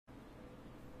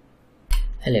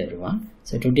Hello everyone.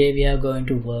 So today we are going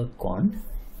to work on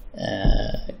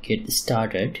get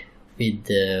started with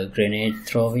the grenade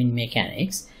throwing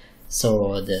mechanics.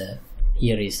 So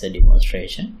here is the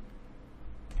demonstration.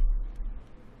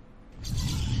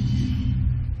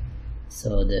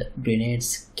 So the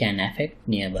grenades can affect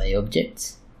nearby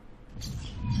objects,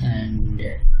 and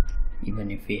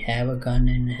even if we have a gun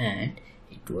in hand,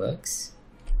 it works.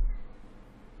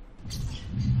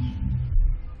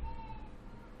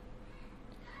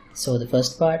 So the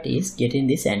first part is getting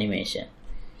this animation.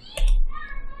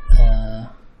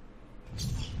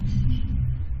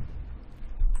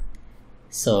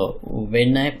 So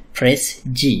when I press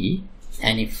G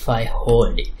and if I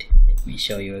hold it, let me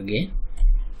show you again.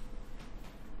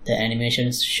 The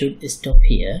animation should stop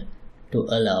here to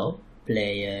allow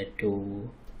player to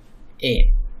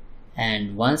aim.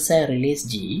 And once I release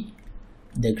G,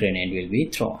 the grenade will be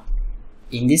thrown.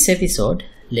 In this episode,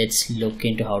 let's look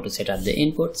into how to set up the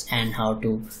inputs and how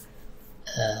to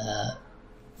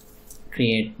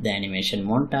create the animation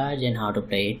montage and how to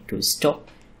play it to stop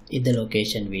in the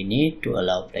location we need to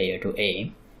allow player to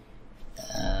aim.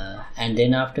 And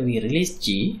then after we release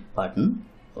G button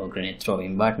or grenade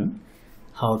throwing button,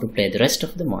 how to play the rest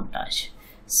of the montage.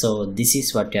 So this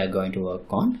is what we are going to work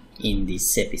on in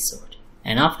this episode.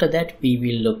 And after that we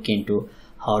will look into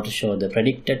how to show the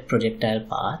predicted projectile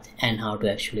path and how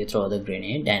to actually throw the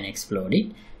grenade and explode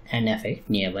it and affect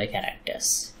nearby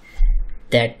characters.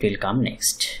 That will come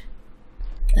next.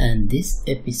 And this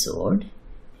episode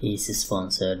is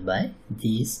sponsored by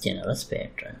these generous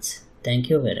patrons. Thank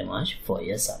you very much for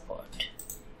your support.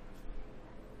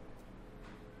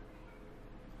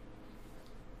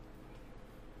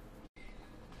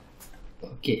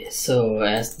 Okay, so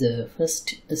as the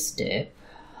first step,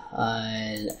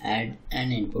 I'll add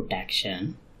an input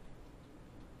action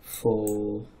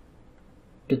to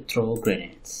throw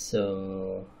grenades.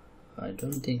 So I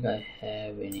don't think I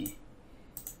have any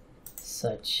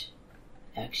such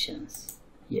actions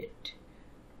yet.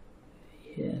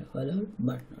 Here allowed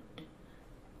but not.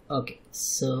 Okay,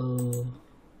 so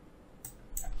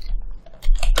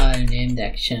I'll name the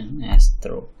action as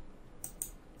throw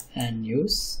and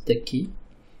use the key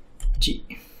G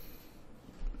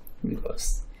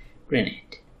because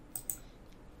grenade.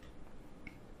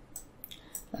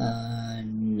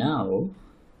 Now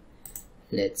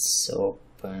let's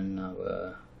open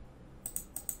our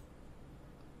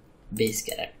base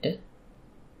character.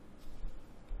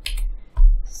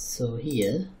 So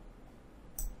here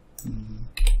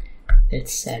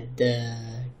let's add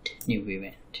that new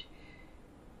event,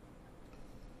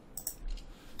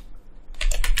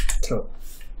 throw.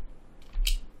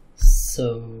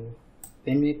 So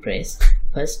when we press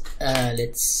first,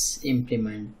 let's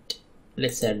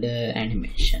add the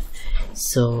animation.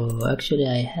 So actually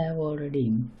I have already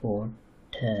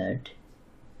imported.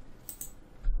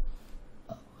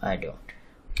 I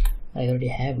already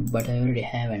have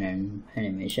an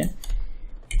animation.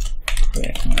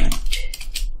 Right.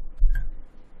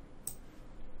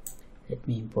 Let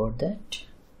me import that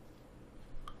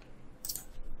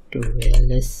to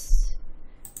ALS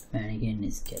mannequin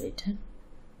skeleton.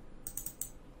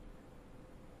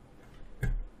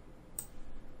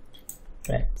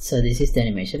 Right, so this is the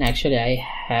animation. Actually I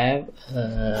have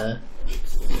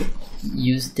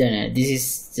used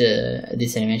this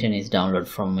animation is downloaded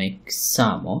from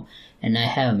Mixamo, and I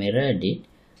have mirrored it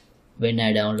when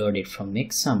I download it from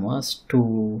Mixamo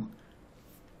to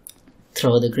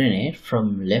throw the grenade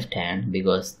from left hand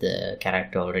because the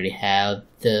character already have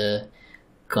the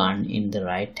gun in the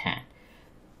right hand.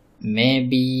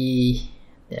 Maybe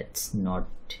that's not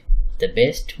the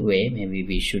best way. Maybe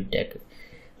we should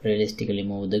realistically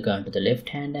move the gun to the left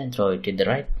hand and throw it to the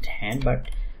right hand, but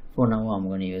for now I'm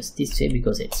going to use this way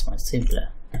because it's much simpler.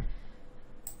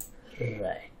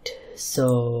 Right,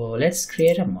 so let's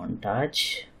create a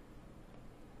montage.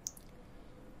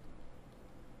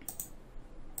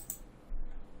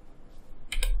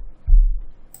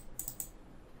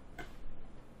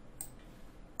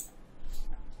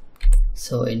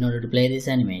 So in order to play this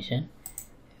animation,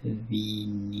 we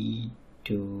need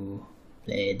to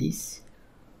play this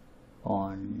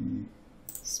on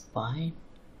spine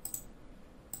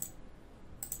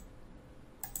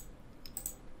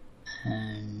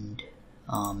and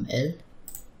arm L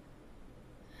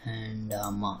and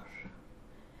arm R,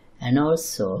 and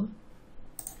also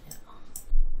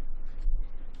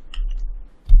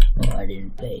I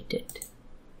didn't play it yet.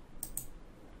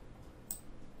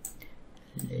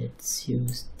 Let's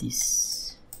use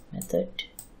this method,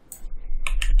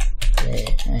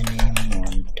 play anim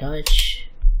montage.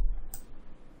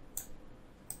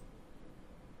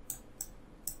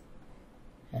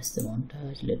 as the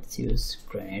montage, let's use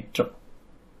grenade throw.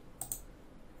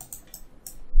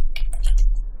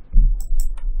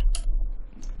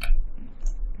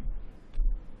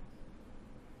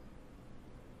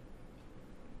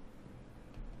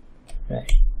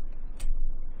 Right,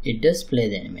 it does play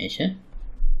the animation.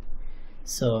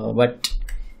 So but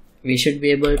we should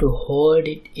be able to hold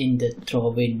it in the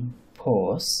throwing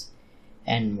pose,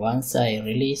 and once I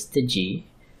release the G,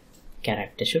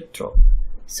 character should throw.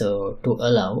 So to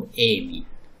allow aiming,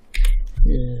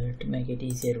 to make it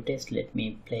easier to test, let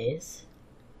me place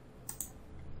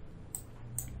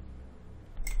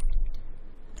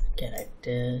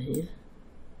character here.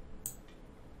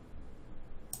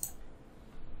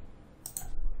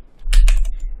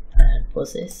 And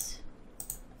poses.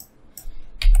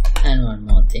 And one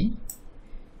more thing,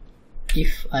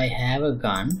 if I have a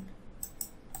gun,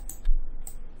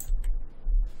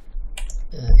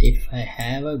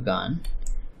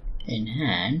 in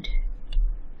hand,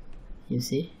 you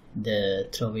see the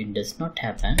throwing does not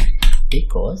happen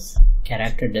because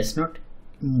character does not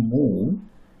move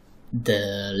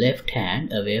the left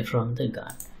hand away from the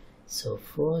gun. So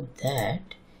for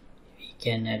that we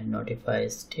can add notify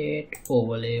state,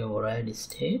 overlay override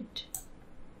state,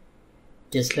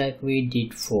 just like we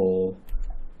did for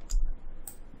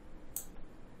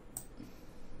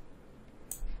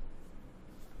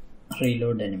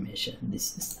reload animation.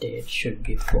 This state should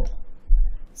be 4,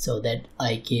 so that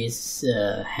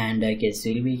hand eye case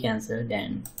will be cancelled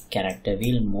and character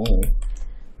will move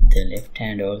the left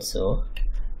hand also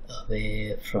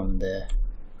away from the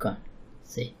gun.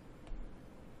 See?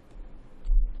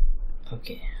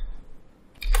 Okay.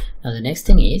 Now the next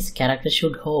thing is character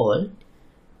should hold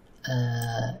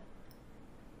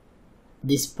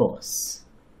this pose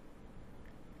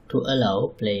to allow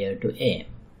player to aim,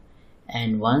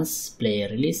 and once player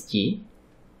release G,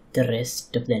 the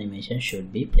rest of the animation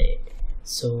should be played.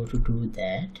 So to do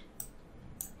that,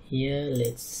 here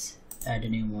let's add a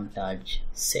new montage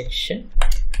section.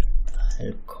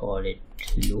 I'll call it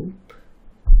loop,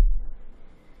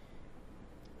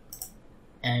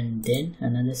 and then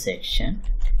another section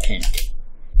end.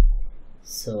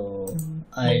 So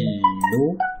I'll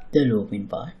loop the looping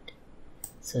part.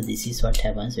 So this is what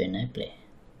happens when I play.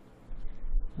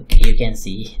 Okay, you can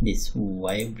see this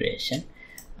vibration.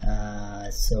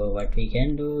 So what we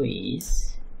can do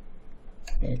is,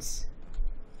 let's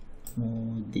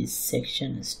move this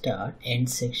section start, end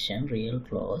section real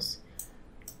close,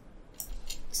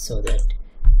 so that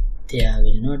there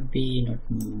will not be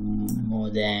more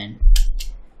than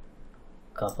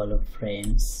couple of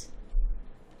frames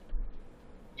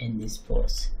in this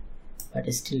pose,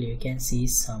 but still you can see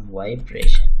some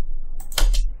vibration.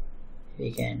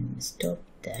 We can stop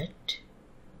that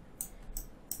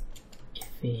if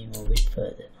we move it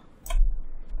further.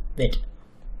 Better.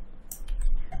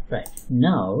 Right,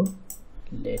 now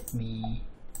let me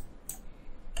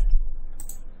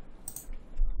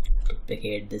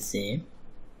duplicate the same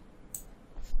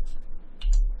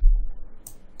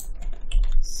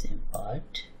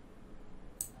part,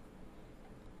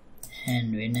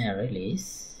 and when I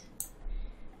release,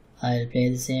 I'll play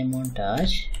the same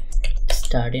montage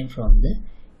starting from the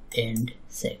end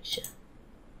section.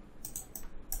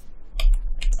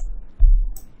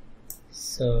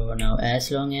 So now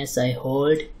as long as I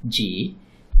hold G,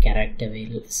 character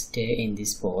will stay in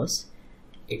this pose.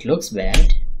 It looks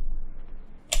bad.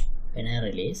 When I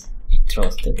release, it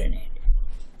throws the grenade.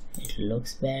 It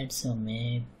looks bad, so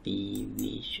maybe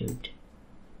we should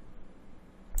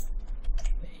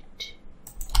wait.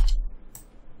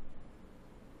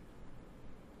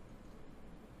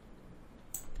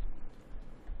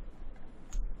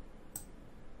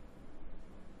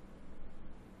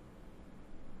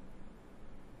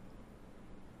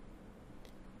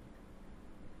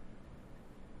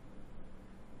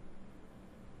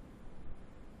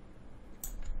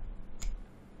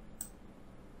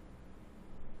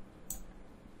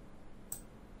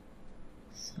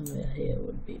 Somewhere here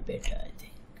would be better, I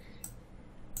think.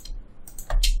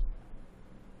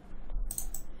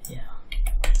 Yeah,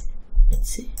 let's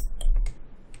see.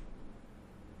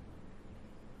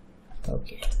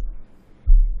 Okay,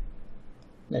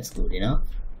 that's good enough.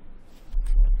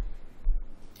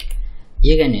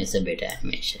 You can use a better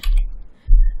animation.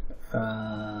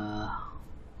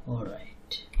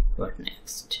 Alright, what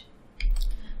next?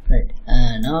 Right,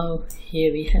 now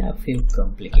here we have few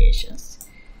complications.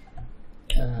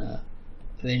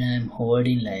 When I'm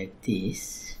holding like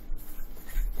this,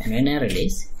 and when I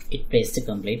release, it plays the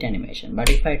complete animation.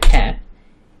 But if I tap,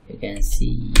 you can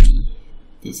see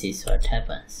this is what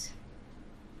happens,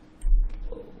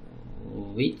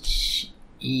 which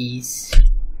is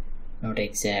not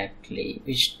exactly,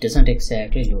 which doesn't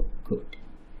exactly look good.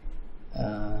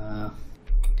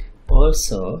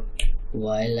 Also,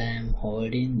 while I am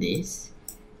holding this,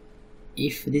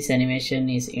 if this animation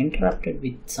is interrupted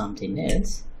with something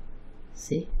else,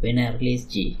 see, when I release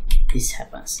G, this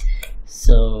happens.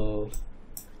 So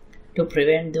to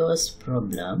prevent those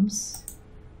problems,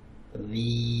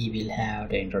 we will have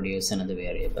to introduce another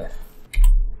variable,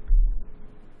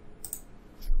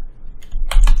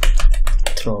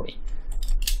 throwing.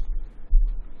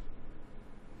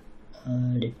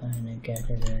 Define a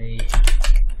category,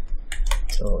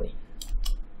 throwing.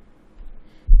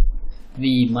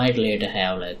 We might later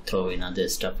have like throwing other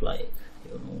stuff like,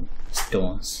 you know,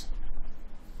 stones.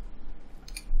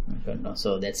 I don't know,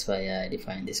 so that's why I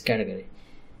define this category.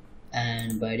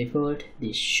 And by default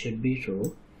this should be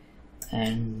true,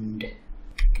 and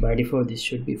by default this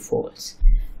should be false.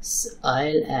 So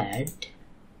I'll add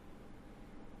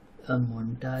a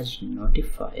montage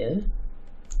notifier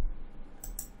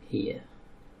here.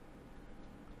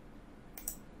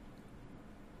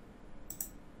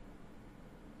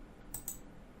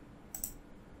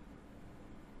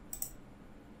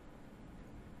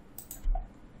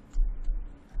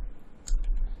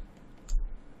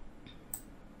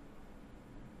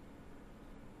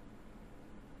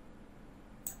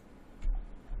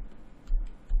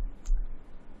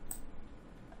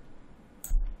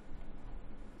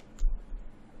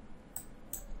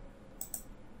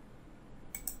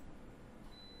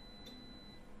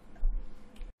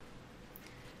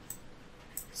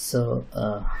 So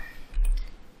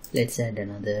let's add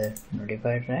another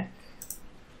notify track,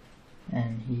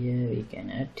 and here we can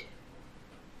add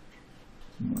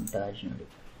montage notifier,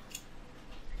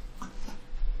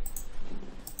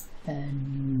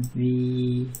 and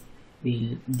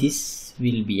this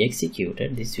will be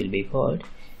executed, this will be called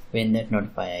when that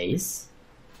notifier is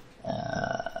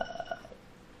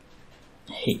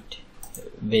hit.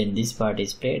 When this part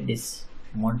is played, this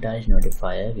montage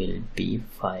notifier will be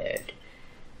fired.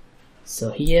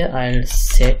 So here I'll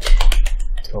set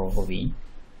throwing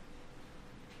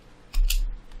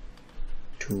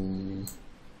to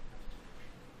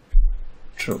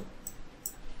true,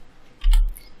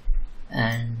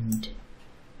 and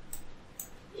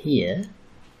here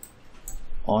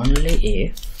only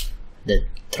if the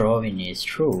throwing is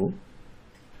true,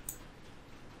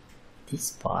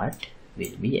 this part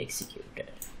will be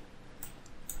executed.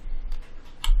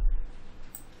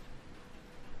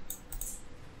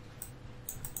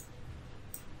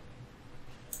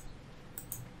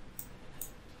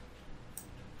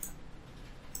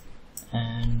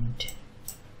 And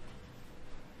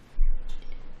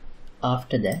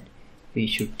after that we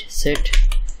should set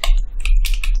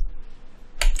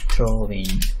throwing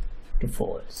to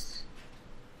false.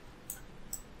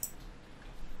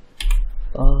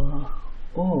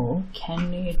 Oh, can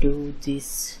we do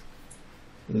this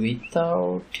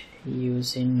without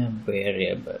using a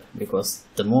variable? Because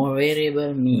the more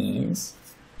variable means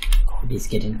code is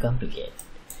getting complicated.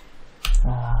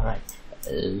 Right.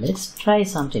 Let's try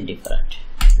something different.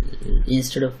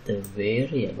 Instead of the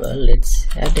variable, let's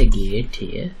add a gate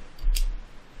here.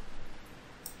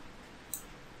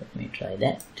 Let me try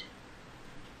that.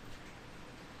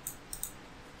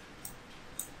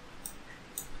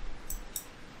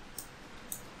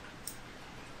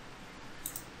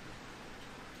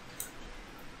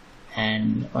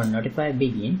 And on notify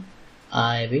begin,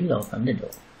 I will open the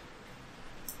door,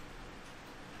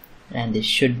 and this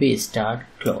should be start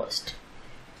closed.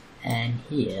 And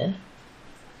here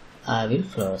I will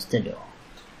close the door,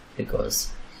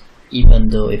 because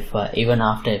even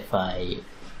after if I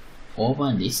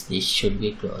open this should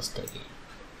be closed again.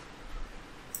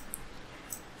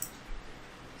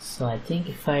 So I think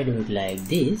if I do it like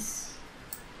this,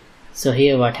 so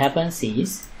here what happens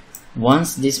is,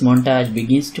 once this montage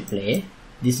begins to play,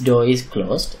 this door is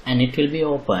closed and it will be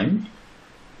opened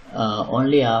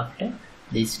only after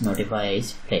this notifier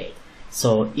is played.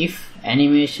 So if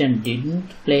animation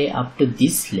didn't play up to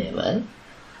this level,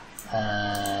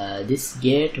 this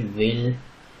gate will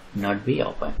not be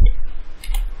opened.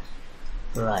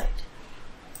 Right,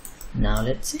 now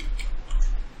let's see.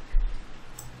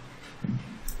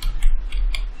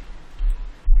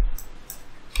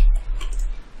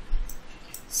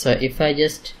 So if I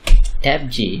just tap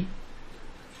G,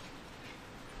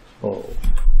 oh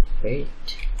wait,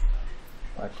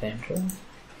 what went wrong?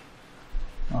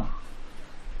 Oh,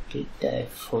 did I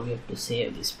forget to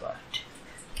save this part?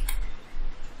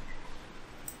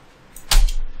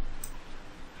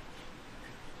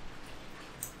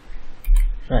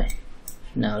 Right,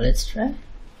 now let's try.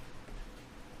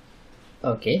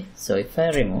 Okay, so if I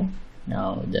remove,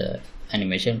 now the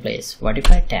animation plays. What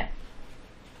if I tap?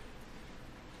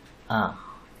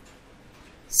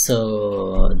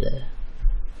 So the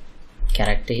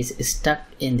character is stuck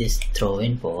in this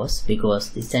throw-in pose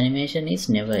because this animation is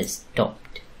never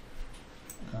stopped.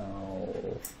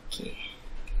 Okay,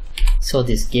 so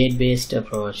this gate-based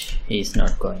approach is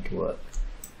not going to work.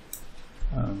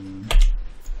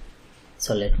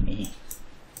 So let me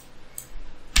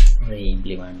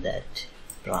re-implement that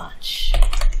branch.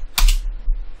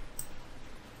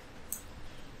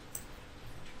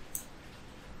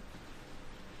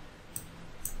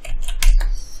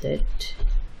 Set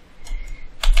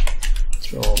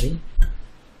throwing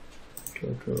to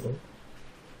draw.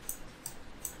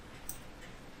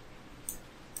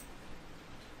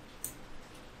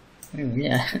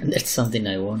 Yeah, that's something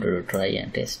I wanted to try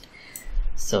and test.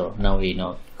 So now we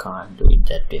can't do it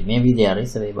that way. Maybe there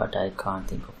is a way, but I can't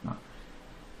think of now.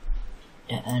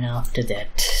 And after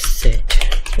that, set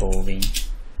throwing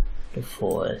to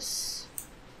false.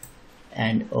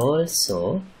 And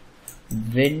also,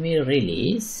 when we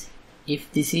release, if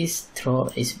this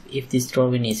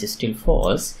throwing is still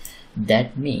false,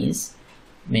 that means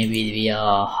maybe we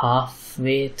are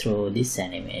halfway through this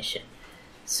animation.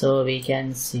 So we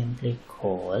can simply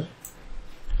call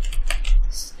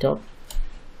stop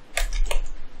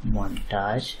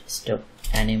montage, stop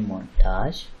anim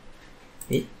montage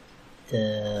with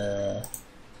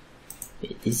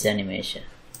this animation.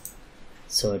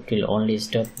 So it will only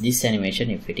stop this animation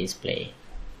if it is playing.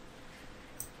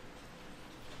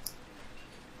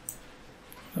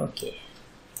 Okay.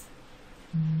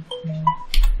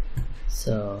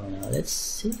 So now let's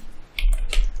see.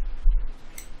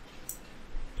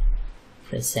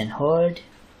 Press and hold.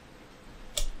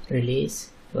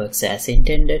 Release. Works as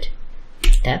intended.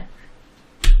 Tap.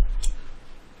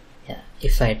 Yeah.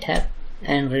 If I tap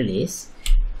and release,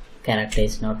 character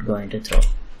is not going to throw.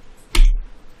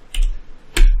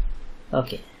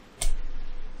 Okay.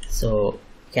 So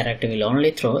character will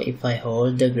only throw if I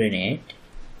hold the grenade.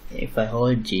 If I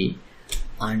hold G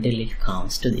until it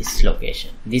comes to this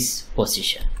location, this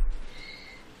position.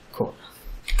 Cool.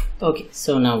 Okay,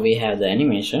 so now we have the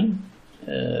animation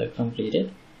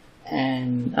completed,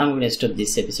 and I'm going to stop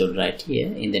this episode right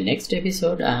here. In the next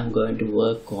episode, I'm going to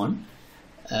work on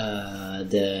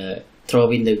the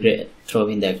throwing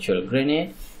the actual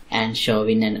grenade and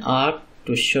showing an arc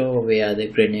to show where the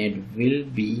grenade will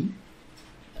be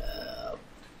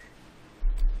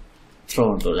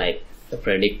thrown to, like a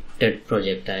predicted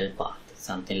projectile path,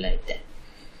 something like that.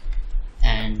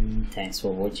 And thanks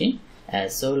for watching.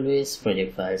 As always,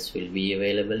 project files will be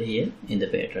available here in the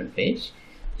Patreon page.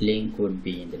 Link would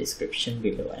be in the description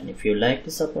below. And if you like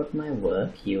to support my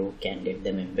work, you can get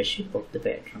the membership of the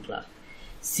Patreon club.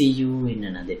 See you in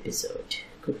another episode.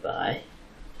 Goodbye.